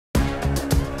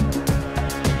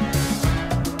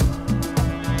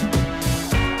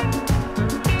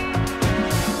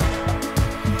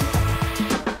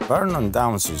Vernon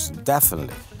Downs is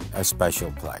definitely a special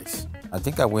place. I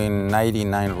think I win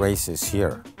 99 races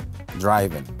here,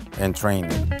 driving and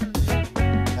training.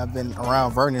 I've been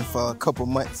around Vernon for a couple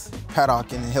months,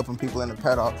 paddocking and helping people in the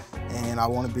paddock, and I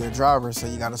want to be a driver, so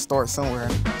you got to start somewhere.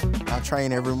 I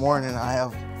train every morning. I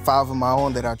have 5 of my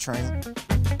own that I train.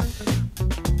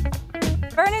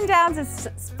 Vernon Downs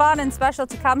is fun and special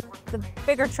to come. The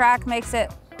bigger track makes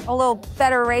it a little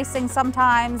better racing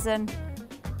sometimes, and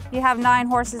you have 9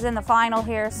 horses in the final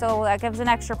here, so that gives an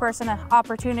extra person an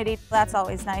opportunity. That's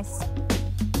always nice.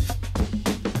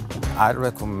 I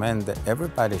recommend that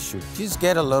everybody should just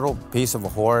get a little piece of a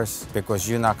horse because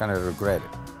you're not going to regret it.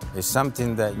 It's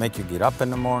something that makes you get up in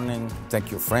the morning,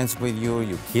 take your friends with you,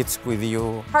 your kids with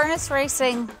you. Harness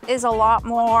racing is a lot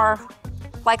more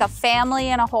like a family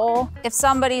in a whole. If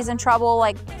somebody's in trouble,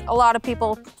 like a lot of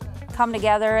people come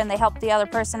together and they help the other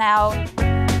person out.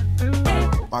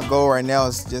 My goal right now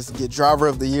is just get Driver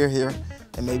of the Year here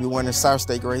and maybe win a South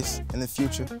Stake race in the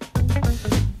future.